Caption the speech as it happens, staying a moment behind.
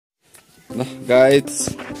ल गाइस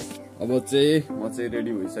अब चाहिँ म चाहिँ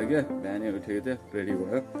रेडी भइसक्यो बिहानै उठेको थियो रेडी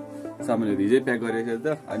भयो सामानहरू हिजै प्याक गरेको थियो त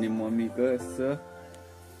अनि मम्मीको यसो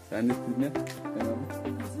सानो किन्यो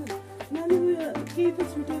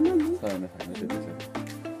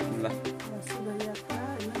ल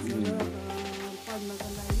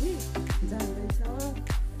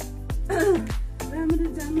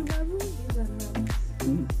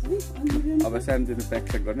अब सानोतिनो प्याक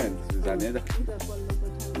स्याक गर्ने जाने है त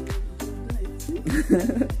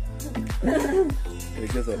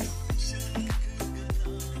के छ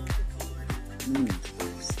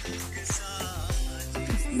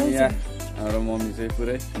यहाँ हाम्रो मम्मी चाहिँ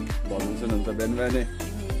पुरै भन्छ हुन्छ बिहान बिहानै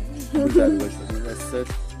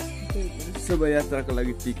शुभ यात्राको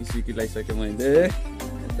लागि टिकी सिकी लगाइसकेँ मैले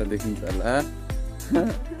यता देखिन्छ होला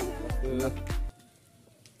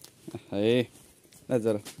है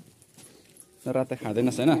जरा रातै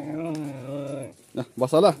खाँदैनस् होइन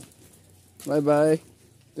बस ल बाई बाई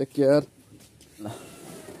टेक केयर ल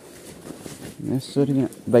यसरी यहाँ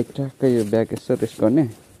बाइक ट्याक्कै यो ब्याग यसो रेस्ट गर्ने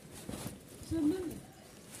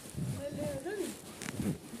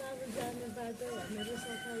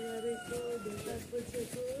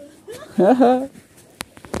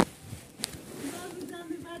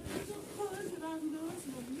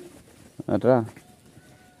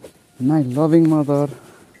My loving mother.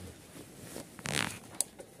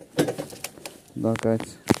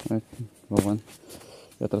 Guys, भगवान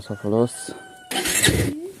यात्रा सफल होस्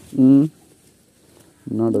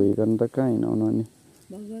नढोइकन त कहाँ हिँडाउनु अनि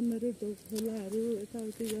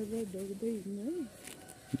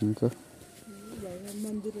हुन्छ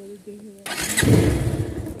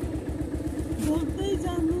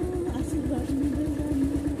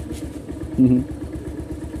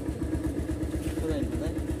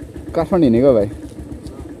काठमाडौँ हिँडेको भाइ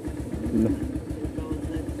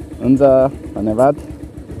हुन्छ धन्यवाद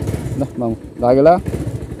ल मामु लाग्यो ल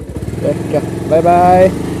बाई बाई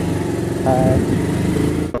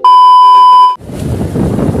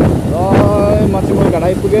म चाहिँ मुलघाट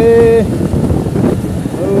आइपुगेँ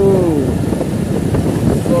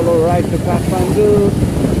सोलो राइड टु काठमाडौँ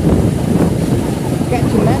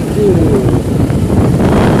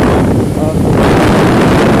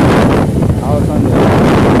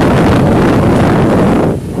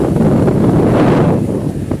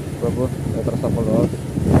प्रभु यात्रा सफल होस्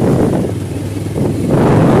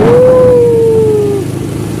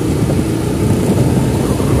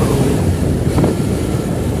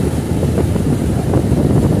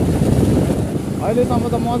अहिलेसम्म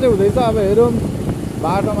त मजै हुँदैछ अब हेरौँ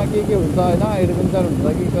बाटोमा के हुन्छ होइन एडभेन्चर हुन्छ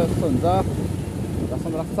कि कस्तो हुन्छ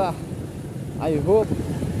जसम्म लाग्छ आई होप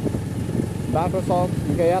बाटो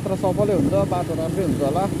यात्रा सफलै हुन्छ बाटो राम्रै हुन्छ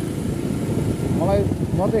होला मलाई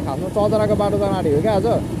म चाहिँ खासमा चौधराको बाटो जान आँटेको क्या आज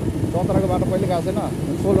चौधराको बाटो कहिले गएको छैन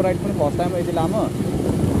सोलो राइड पनि फर्स्ट टाइम यति लामो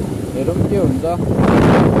हेरौँ के हुन्छ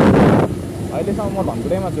अहिलेसम्म म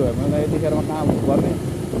ढङ्गुरैमा छु मैले यतिखेरमा कहाँ हुनुपर्ने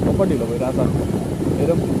कति ढिलो भइरहेछ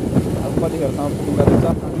हेरौँ अब कतिखेरसम्म पुग्दो रहेछ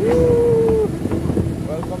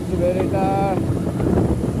वेलकम टु भेरेटा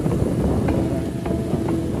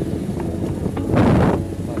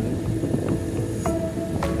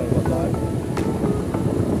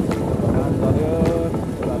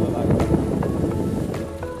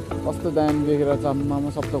कस्तो दाम देखेर चम्मामा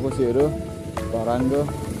सप्तकोशीहरू धरानको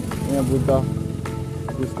यहाँ बुद्ध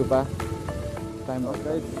स्तूपा टाइम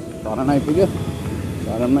धरान आइपुग्यो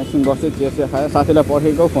धरानमा एकछिन बस्दै चिया खायो साथीलाई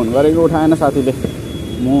पर्खेको फोन गरेको उठाएन साथीले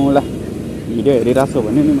मलाई भिडियो हेरिरहेको छु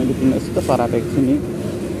भने नि मैले किन यस्तो सरापेको छु नि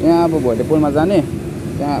यहाँ अब भोलि पुलमा जाने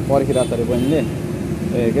त्यहाँ पर्खिरहेको छ अरे बहिनीले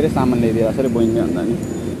के अरे सामान ल्याइदिएको छ अरे बहिनीले भन्दा नि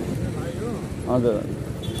हजुर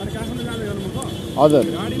हजुर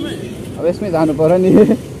अब यसमै जानु पऱ्यो नि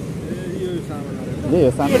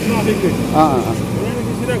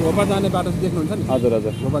घोपा जाने बाटो देख्नुहुन्छ नि हजुर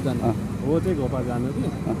हजुर घोपा जाने हो चाहिँ घोपा जानु कि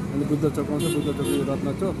अनि बुद्ध चोक आउँछ बुद्ध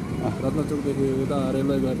चोक रत्न चोकदेखि उता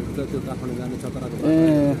रेलवे गरेर त्यो काठमाडौँ जाने छतराको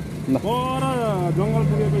पर जङ्गल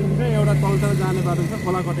पुगेपछि चाहिँ एउटा तलतिर जाने बाटो छ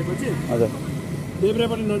खोला कटेपछि हजुर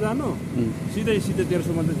देब्रेपट्टि नजानु सिधै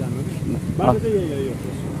तेर्सो मात्रै जानु बाटो चाहिँ यही हो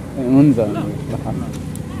हुन्छ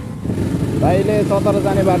भाइले चतरा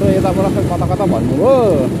जाने बाटो यताबाट कता कता भन्नुभयो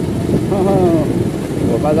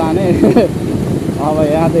घोपा जाने अब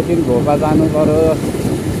यहाँदेखि घोपा जानु पर्यो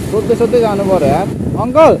सोध्दै जानु पर्यो यार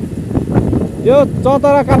अङ्कल यो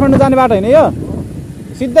चौतरा काठमाडौँ जाने बाटो होइन यो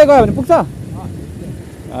सिधै गयो भने पुग्छ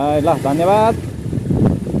ल धन्यवाद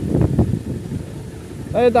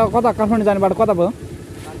ए त कता काठमाडौँ जाने बाटो कता भयो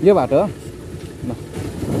यो बाटो ल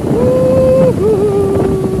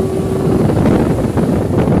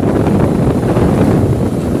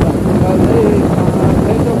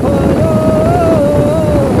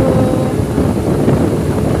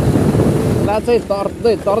बेला चाहिँ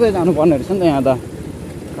तर्दै तर्दै जानुपर्ने रहेछ नि त यहाँ त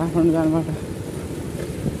काठमाडौँ जानुबाट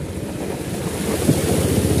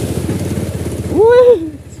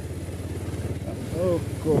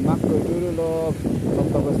माक्रो टुरुलो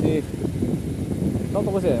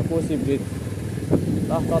सप्तकोशी कोशी ब्रिज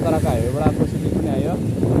ल ततराको हाइवेबाट कोशी ब्रिज पनि आयो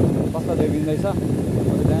कस्तो देखिँदैछ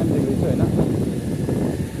दामी देख्दैछु होइन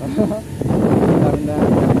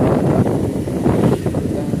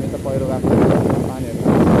यता पहिरो गएको पानीहरू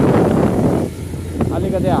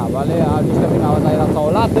अलिकति हावाले त्यसको पनि आवाज आइरहेको छ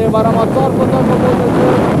होला त्यही भएर म चर्को बोल्दैछु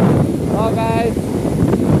ल गाइस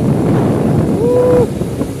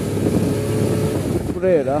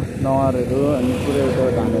पुरै हेर नहरहरू अनि पुरै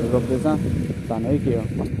धानहरू रोप्दैछ धान है के हो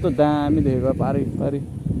कस्तो दामी देखेको पारी पारी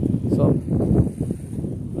सब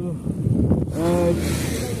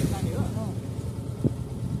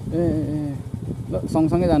ए ल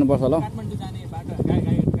सँगसँगै जानुपर्छ ल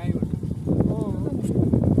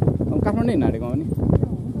काठमाडौँ हिँडाडेको हो नि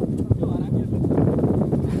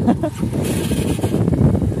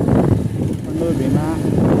भीमा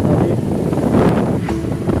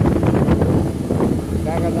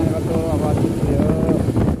कहाँ जाने बाटो अब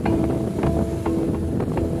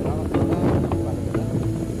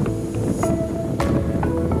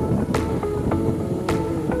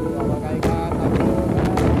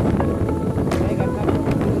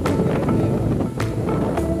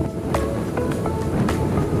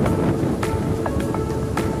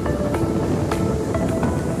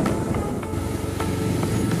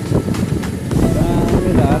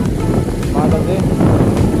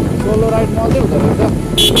सोलो राइड मजै हुँदो रहेछ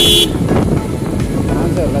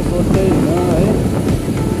मान्छेहरूलाई सोध्दै हिँड्नु है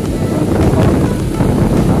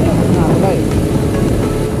हामीलाई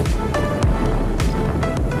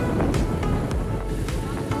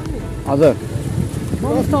हजुर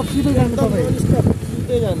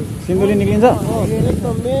सिन्धुली निक्लिन्छ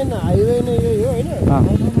एकदम मेन हाइवे नै यही हो होइन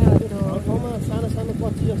ठाउँमा सानो सानो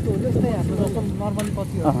पच्ची जस्तो हुन्छ त्यस्तै हाम्रो जस्तो नर्मली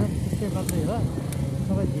पच्ची हो त्यस्तै गर्दै हो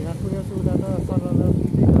सबै धिरा पुगेको छु उता त सरल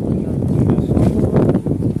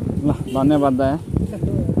ल धन्यवाद दादा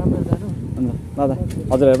दादा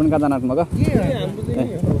हजुरहरू पनि कहाँ जानु आँट्नुभएको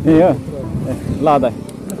ए हो ए ल दादा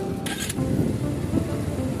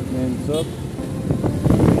मेन चोक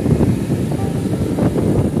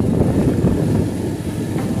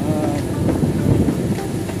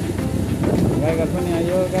गाईघाट पनि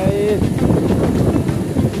आयो गाइस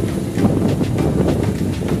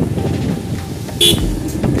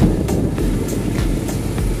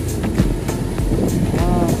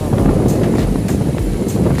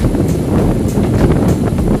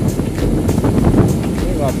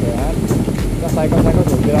साइकल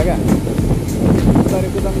घुमतिर क्या बिस्तारै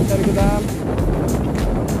कुदाम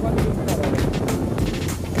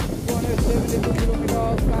 272 किलोमिटर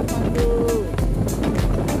काठमाडौँ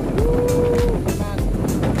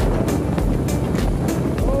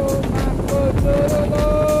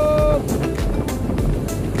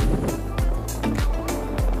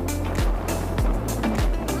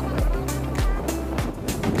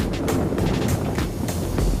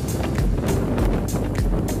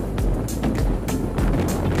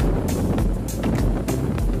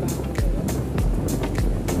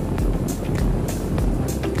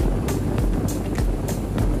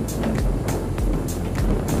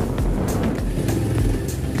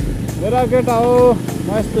मेरा केटा हो म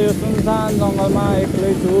यस्तो यो सुनसान जङ्गलमा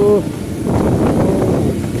एक्लै छु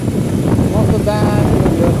कस्तो दामी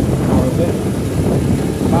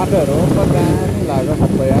बाटोहरू कस्तो दामी लाग्यो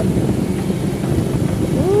सबै यार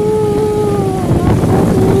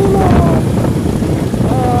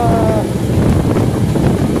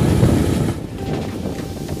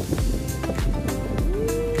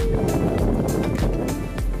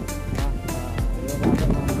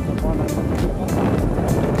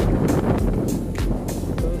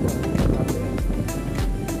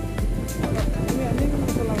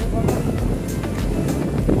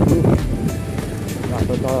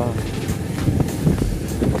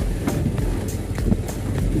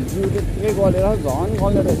जिउ गलेर झन्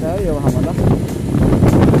गल्ने रहेछ है यो ठाउँमा त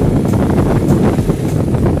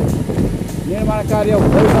निर्माण कार्य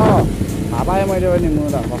हुँदैछ थाहा पाएँ मैले पनि म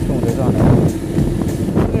त कस्तो हुँदैछ भनेर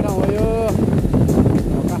कुनै ठाउँ हो यो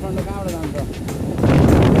काठमाडौँ कहाँबाट जान्छ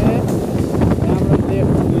यहाँबाट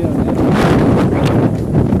लेफ्ट लियो भने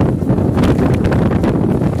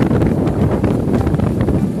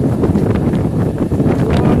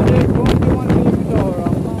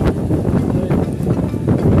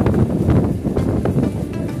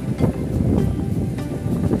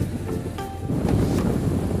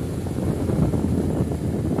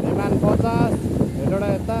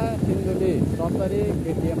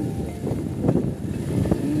KTM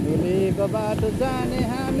सिन्धुलीको बाटो जाने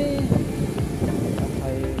हामी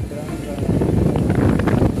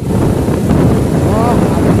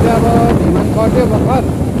अब भिमान कट्यो भर्खर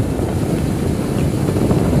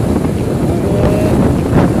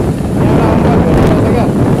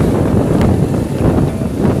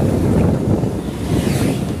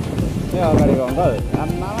अगाडिको अङ्कल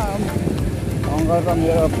आम्मा अङ्कल त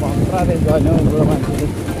मेरो पत्रादेखि गएन हौ बुढो मान्छेले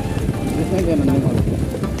बुझ्नै दिएन नि मलाई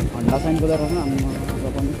हन्डा साइन कुदाएर आम्मा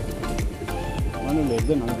पनि अनि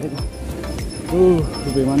भेट्दैन त्यही त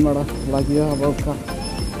विमानबाट लाग्यो अब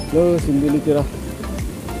यो सिन्धुलीतिर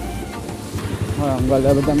अङ्कलले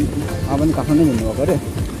अब पनि काठमाडौँ घुम्नुभएको अरे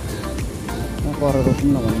पर रोक्नु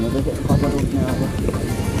न भन्नु चाहिँ कता रोक्ने अब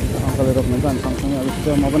अङ्कलले रोक्नुहुन्छ अनि सँगसँगै अब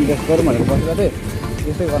त्यो म पनि रेस्ट गरौँ भनेर बसेको थिएँ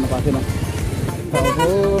त्यस्तै गर्नु पाएको थिएन अब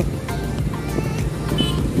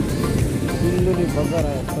सिन्धुली बजार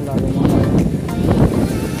आयो जस्तो लाग्यो मलाई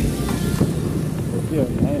के हो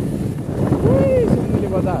है सिन्धुली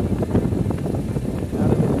बजार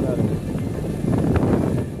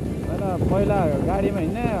पहिला गाडीमा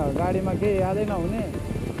हिँड्ने गाडीमा केही यादै नहुने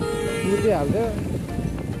बिर्सिहाल्थ्यो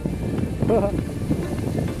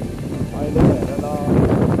अहिले हेर ल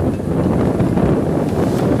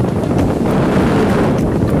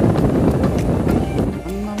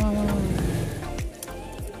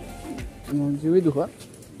जिउै दुःख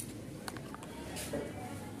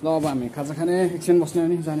ल अब हामी खाजा खाने एकछिन बस्ने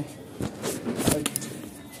अनि जाने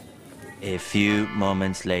A few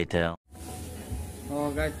moments later.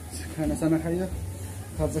 Guys खानासाना खायो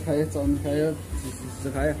खाजा खायो चाउमिन खायो चिसो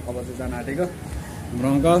खायो अब चाहिँ जान आँटेको हाम्रो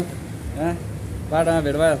अङ्कल बाटोमा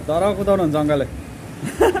भेट भयो तर कुदाउनुहुन्छ अङ्कलले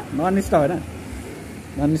ननिष्ठ होइन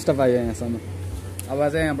ननिष्ठ पायो यहाँसम्म अब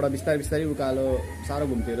चाहिँ यहाँबाट बिस्तारै बिस्तारै उकालो साह्रो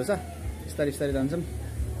घुम्तीहरू छ बिस्तारै बिस्तारै जान्छौँ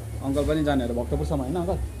अङ्कल पनि जानेहरू भक्तपुरसम्म होइन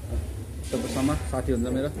अङ्कल भक्तपुरसम्म साथी हुन्छ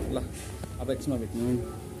मेरो ल अब एकछिनमा भेट्नु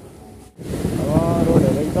अब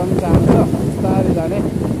रोडहरू एकदम जानु छ बिस्तारै जाने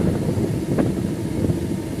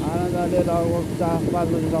आनन्दले लगभग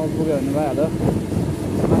 4-5 बजीसम्म पुग्यो भने भइहाल्यो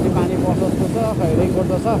माथि पानी पर्छ जस्तो छ खै रेनकोट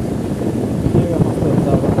त छ कस्तो हुन्छ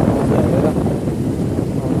अब हेरेर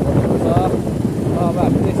अब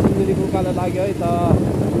हामी चाहिँ सिन्धुलीको उकालो लाग्यो है त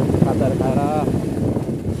खाजाहरू खाएर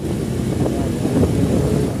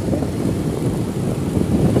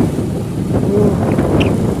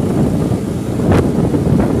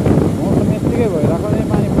मौसम यत्तिकै भइरहेको नै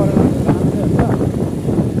पानी परेन भने जान्छै हुन्छ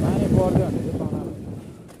पानी पर्यो भने चाहिँ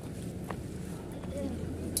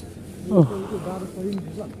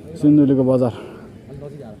सिन्धुलीको बजार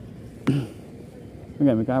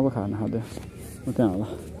हामी कहाँ पो खाना खाँदै त्यहाँ होला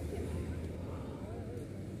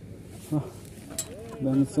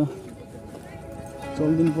जान्छ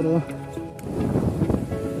चल्दिनु पुरो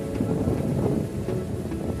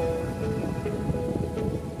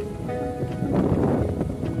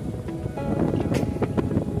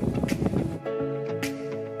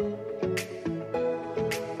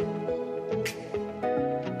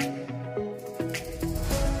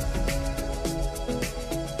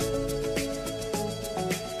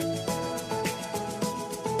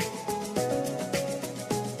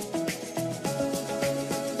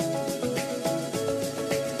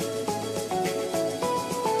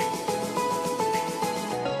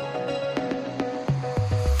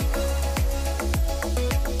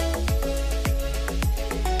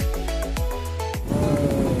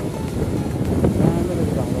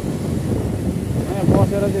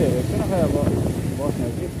बसेर चाहिँ हेरेको छैन खै अब बस्ने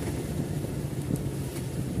कि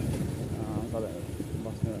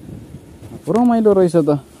बस्ने रमाइलो रहेछ त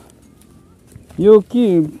यो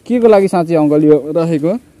के को लागि साँच्चै अङ्कल यो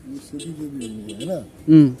राखेको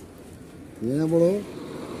यहाँबाट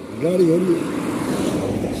गाडीहरू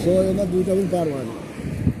 100मा 2टा पनि पार भयो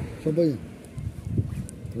सबै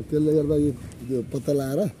त्यसले गर्दा यो पत्ता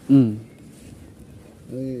लाएर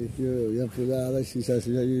त्यो यहाँ पूजा आएर सिसा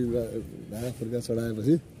ढाका फुर्का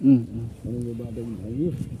चढाएपछि बाटो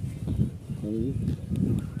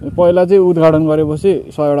पहिला चाहिँ उद्घाटन गरेपछि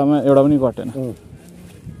 100वटामा एउटा पनि घटेन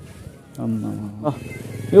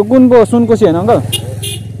यो कुन पो सुनकोशी होइन अङ्कल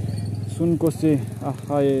सुनकोशी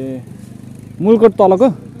मुलकोट तलको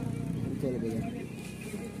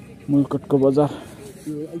मुलकोटको बजार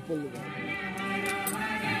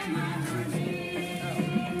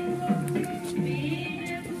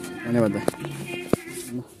धन्यवाद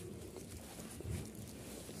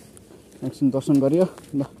एकछिन दर्शन गरियो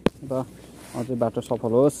ल र अझै बाटो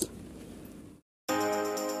सफल होस्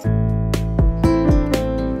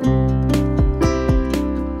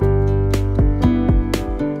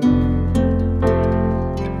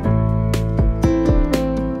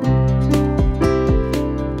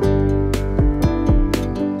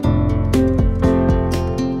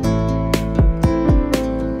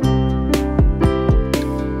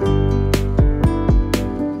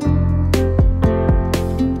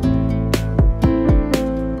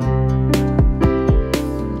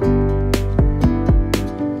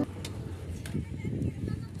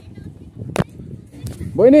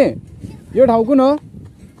बहिनी यो ठाउँ कुन हो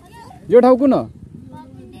यो ठाउँ कुन हो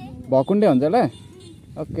भकुण्डे हुन्छ ल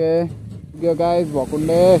okay yo guys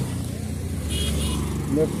भकुण्डे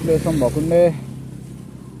let's play some भकुण्डे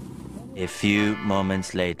A few moments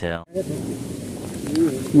later.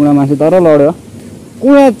 मुडा मान्छे तर लड्यो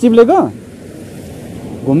कुँडा चिप्लेको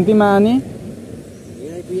घुम्तीमा अनि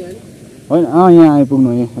होइन यहाँ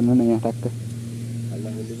आइपुग्नु यहाँ हेर्नु न यहाँ ट्याक्कै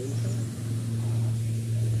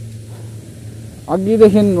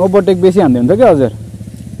अघिदेखि ओभरटेक बेसी हान्दै हुन्छ क्या हजुर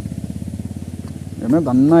हेर्नु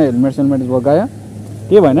धन्न हेलमेट सेलमेट बोकायो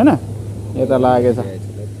के भएन न यता लागेछ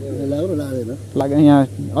लाग्यो यहाँ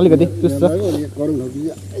अलिकति चुस्छ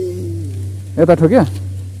यता ठोक्यो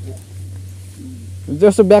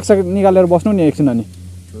जस्तो ब्याग साग निकालेर बस्नु नि एकछिन अनि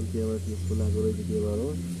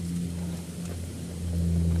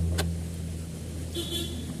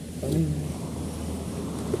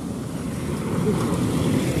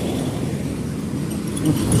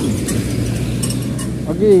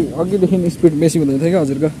अघिदेखि स्पिड बेसी हुँदै थियो क्या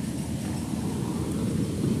हजुरको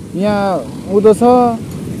यहाँ उँधो छ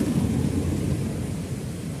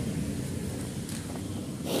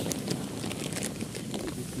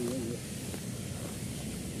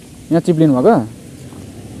यहाँ चिप्लिनु भएको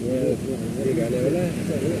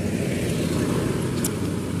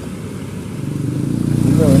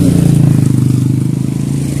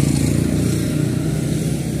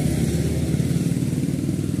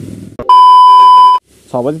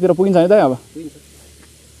छ बजीतिर पुगिन्छ है त अब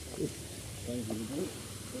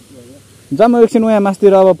जाम एकछिन उहाँ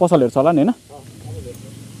मासतिर अब पसलहरू छ होला नि होइन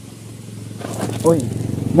ओइ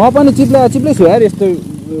म पनि चिप्लै छु यार यस्तो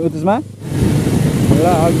त्यसमा र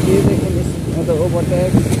अघिदेखि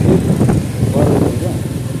ओभरटेक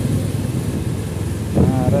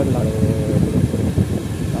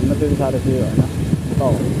भन्न त्यति साह्रो थियो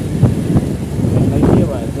होइन के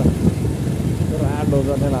भएछ तर आठ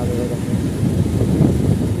गर्ने लागेको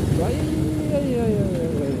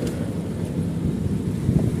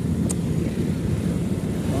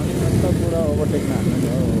पुरा ओभरटेकमा हाल्नु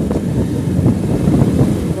हो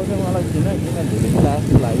मलाई किन धेरै लास्ट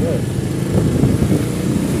लाग्यो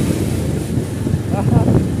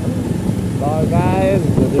ल गाइस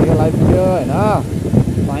भोलिको लाइभ थियो होइन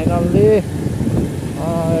फाइनल्ली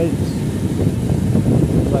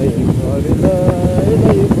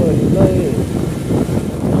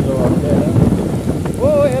ओ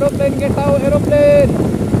एरोप्लेन गेट आऊ एरोप्लेन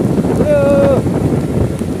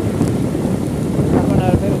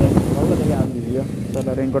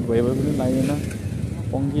तर रेनकोट भयो पनि लागेन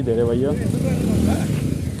पङ्की धेरै भयो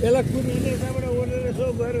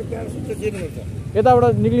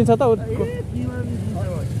यताबाट निक्लिन्छ त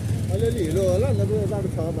अलिअलि हिलो होला ल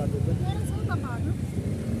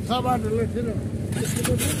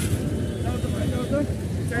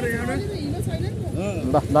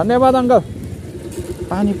धन्यवाद अङ्कल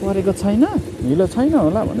पानी परेको छैन हिलो छैन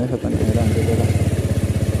होला भनेको त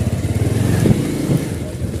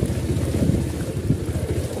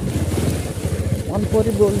मन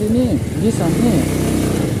परि बोलिदिने बिस हान्ने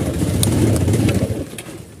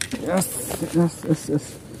यस यस यस यस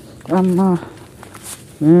आम्मा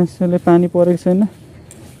यसले पानी परेको छैन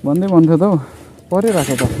भन्दै भन्थ्यो त हौ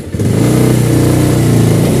परिरहेको त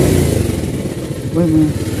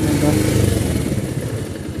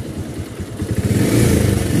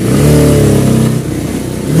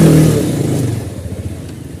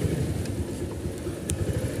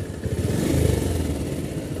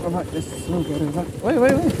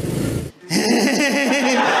Wait.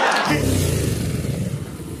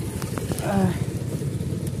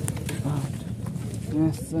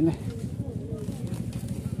 Yes, ini.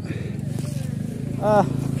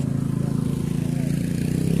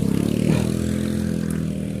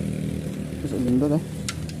 Bisa lindo deh.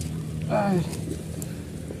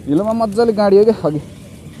 Hilang मजाले गाडी हो क्या अघि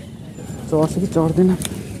चढ्छ कि चढ्दैन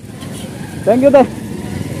थ्याङ्क यू दाइ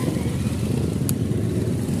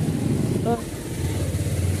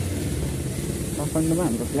काठमाडौँमा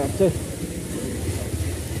हाम्रो फ्ल्याट चाहिँ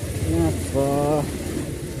यहाँ छ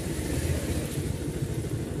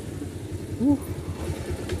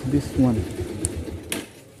दिस वान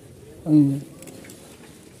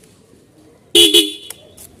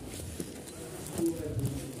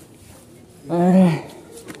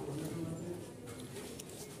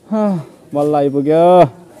बल्ल आइपुग्यो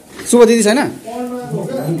शुभ दिदी छैन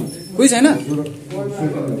कोही छैन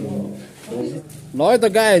ल है त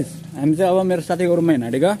गाइज हामी चाहिँ अब मेरो साथीको रुममा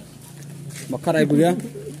हिँडेको भर्खर आइपुग्यो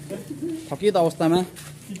थकित अवस्थामा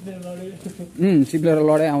सिप्लेर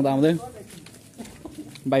लडे आउँदा आउँदै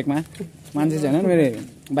बाइकमा मान्छे छैन फेरि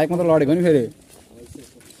बाइकमा त लडेको नि फेरि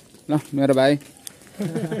ल मेरो भाइ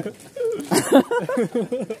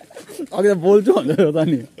अघि त बोल्छु भन्दै त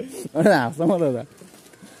नि हाँस्छ म त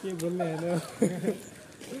के बोल्ने होइन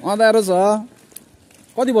अँध्यारो छ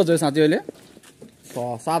कति बज्यो साँच्ची अहिले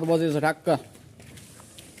 7 बजेको छ ठ्याक्क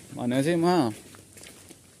भनेपछि म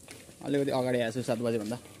अलिकति अगाडि आएको छु 7 बजे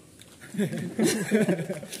भन्दा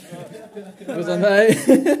है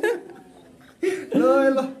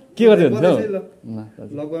के गर्दै हुन्छ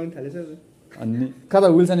अनि कता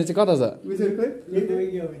विल्सनी चाहिँ कता छ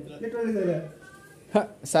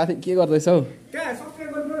साथी के गर्दैछौ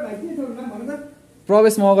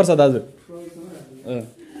प्रवेश मगर छ दाजु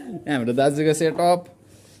यहाँ हाम्रो दाजुको सेटअप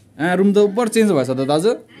रुम त उपर चेन्ज भएछ त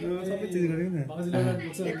दाजु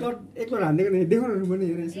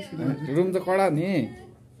रुम त कडा नि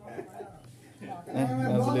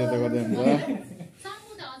दाजुले त गर्दै हुन्छ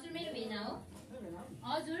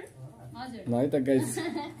ल है त गाइस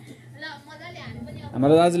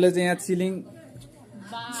हाम्रो दाजुले चाहिँ यहाँ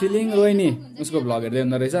चिलिङ रोइनी उसको भ्लग हेर्दै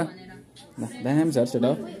हुँदो रहेछ दाम छ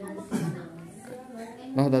सेटअप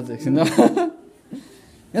ल दाजु एकछिन ल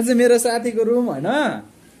यहाँ चाहिँ मेरो साथीको रुम होइन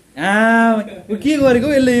के गरेको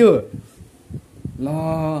यसले यो ल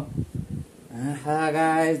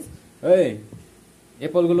गाइस है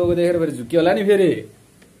एप्पलको लोगो देखेर फेरि झुक्यो होला नि फेरि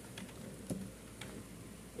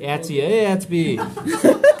एचपी है एचपी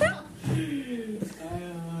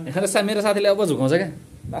मेरो साथीले अब झुकाउँछ क्या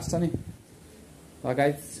लास्ट नि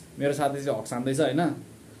गाइस मेरो साथी चाहिँ हक्सान्दैछ होइन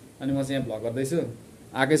अनि म चाहिँ यहाँ भ्लग गर्दैछु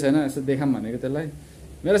आएकै छैन यसो देखाम भनेको त्यसलाई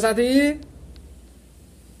मेरो साथी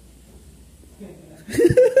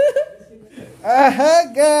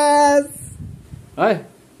है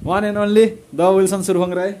one and only the Wilson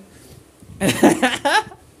सुरफङ Rai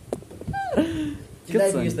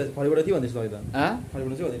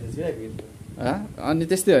अनि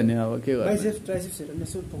त्यस्तै हो नि अब के गर्नु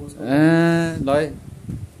ल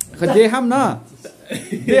देखाम न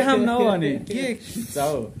हौ अनि के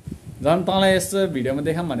चाउ झन् तँलाई यस्तो भिडियोमा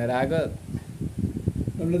देखाम भनेर आएको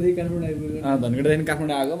धनगढीदेखि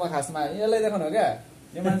काठमाडौँ आएको म खासमा यसलाई देखाउनु हो क्या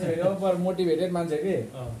यो मान्छे फेरि ओभर मोटिभेटेड मान्छे कि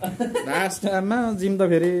लास्ट टाइममा जिम त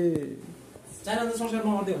फेरि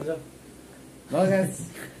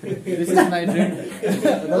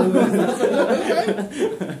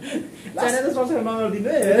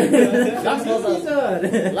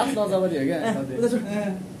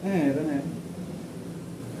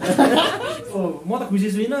म त खुसी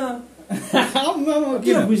छुइनँ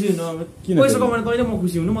खुसी हुनु पैसा कमाउने तैँले म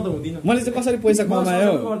खुसी हुनु म त हुँदिनँ मैले चाहिँ कसरी पैसा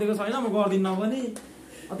कमायो गरिदिएको छैन म गर्दिनँ पनि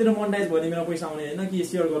तेरो मोनिटाइज भयो भने मेरो पैसा आउने होइन कि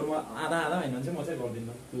सेयर गर्नु आधा होइन भने चाहिँ म चाहिँ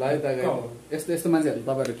गर्दिनँ ल है त यस्तो मान्छेहरूले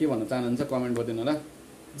तपाईँहरू के भन्न चाहनुहुन्छ कमेन्ट गरिदिनु होला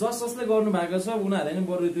जसले गर्नु भएको छ उनीहरूले नै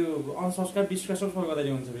बरु त्यो अनसब्सक्राइब डिसक्राइब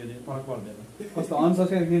गर्दै हुन्छ फेरि फरक पर्दैन कस्तो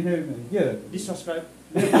अनसब्सक्राइब के डिससब्सक्राइब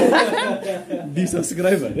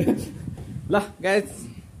डिसब्सक्राइब अरे ल गाइस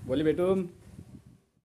भोलि भेटौँ